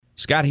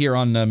Scott here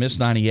on Miss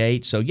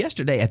 98. So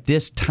yesterday at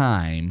this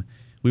time,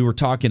 we were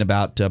talking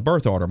about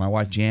birth order. My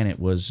wife Janet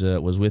was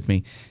with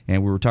me,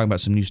 and we were talking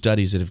about some new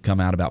studies that have come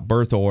out about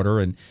birth order.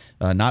 And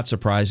not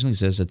surprisingly, it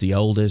says that the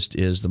oldest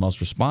is the most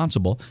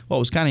responsible. What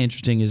was kind of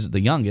interesting is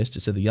the youngest.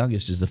 It said the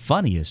youngest is the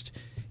funniest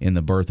in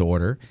the birth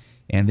order.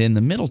 And then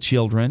the middle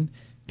children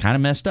kind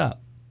of messed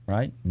up,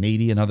 right?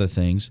 Needy and other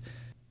things.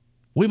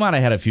 We might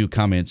have had a few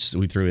comments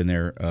we threw in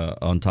there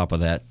on top of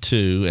that,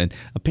 too. And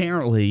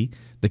apparently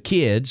the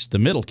kids, the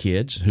middle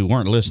kids who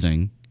weren't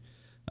listening,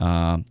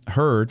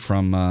 heard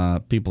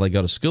from people they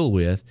go to school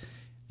with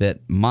that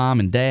mom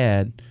and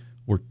dad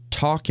were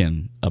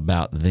talking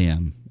about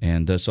them.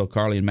 And so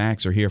Carly and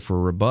Max are here for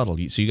a rebuttal.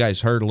 So you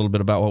guys heard a little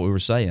bit about what we were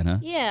saying, huh?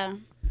 Yeah.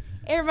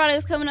 Everybody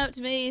was coming up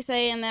to me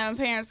saying that my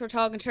parents were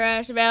talking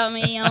trash about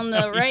me on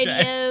the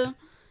radio.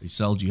 We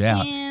sold you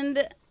out.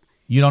 And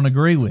you don't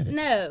agree with it?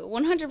 No,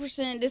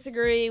 100%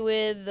 disagree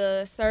with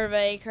the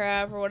survey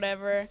crap or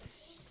whatever.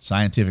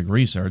 Scientific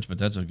research, but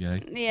that's okay.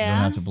 Yeah. You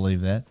don't have to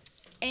believe that.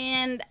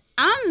 And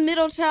I'm the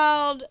middle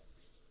child.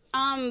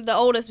 I'm the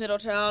oldest middle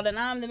child, and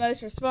I'm the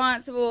most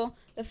responsible,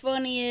 the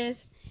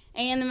funniest,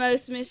 and the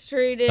most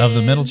mistreated. Of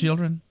the middle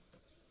children?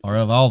 Or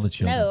of all the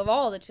children? No, of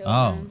all the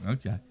children. Oh,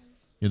 okay.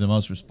 You're the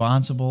most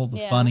responsible, the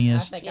Yeah.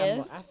 funniest.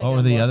 Yes. What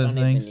were the other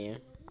things?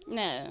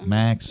 No.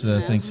 Max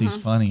thinks he's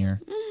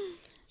funnier.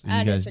 So you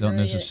I guys don't disagree.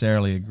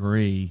 necessarily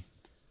agree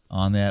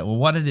on that. Well,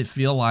 what did it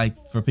feel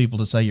like for people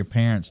to say your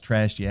parents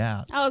trashed you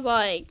out? I was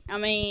like,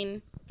 I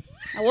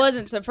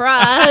wasn't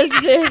surprised.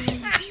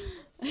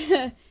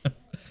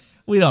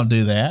 We don't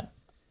do that.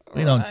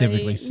 We don't Right.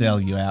 typically sell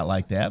you out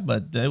like that,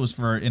 but it was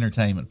for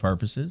entertainment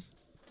purposes.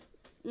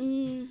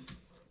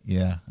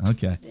 Yeah,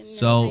 okay. Didn't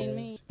So entertain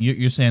me.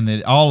 you're saying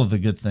that all of the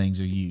good things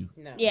are you.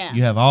 No. Yeah.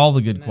 You have all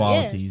the good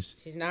qualities.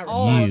 She's not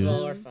All of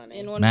responsible or them funny.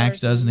 in one Max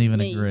person, doesn't even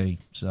me. agree.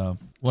 So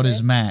what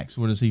is Max?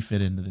 Where does he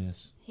fit into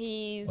this?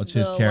 He's What's the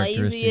his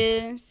characteristics?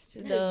 laziest.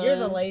 You're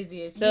the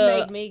laziest. You The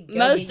make me go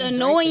most get you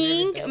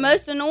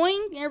drinks and annoying.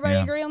 everything. Everybody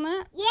Yeah. agree on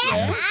that?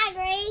 Yes, I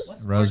agree. What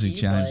sport Rosie do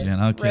you chimes play?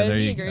 in. Okay, there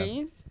Rosie you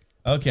agrees.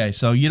 go. Okay,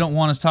 so you don't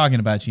want us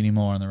talking about you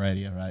anymore on the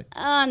radio, right?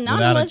 Not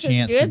Without a unless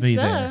chance it's to good be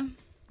stuff. there.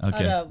 Okay,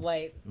 Hold up,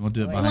 wait. we'll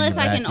do it Wait. behind Unless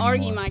your I back can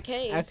argue anymore. my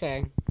case.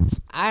 Okay.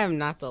 I am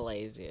not the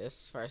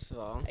laziest, first of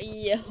all.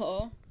 Yeah.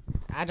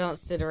 I don't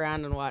sit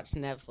around and watch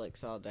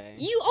Netflix all day.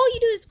 All you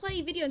do is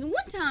play video games.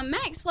 One time,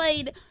 Max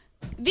played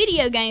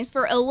video games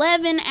for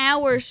 11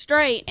 hours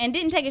straight and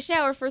didn't take a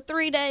shower for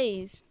 3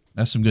 days.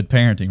 That's some good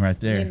parenting right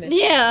there.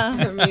 Yeah.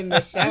 I mean,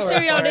 the shower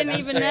sure y'all part, didn't I'm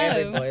even sure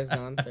every know. boy's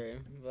gone through,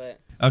 but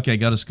Okay,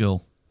 go to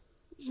school.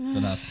 That's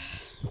enough.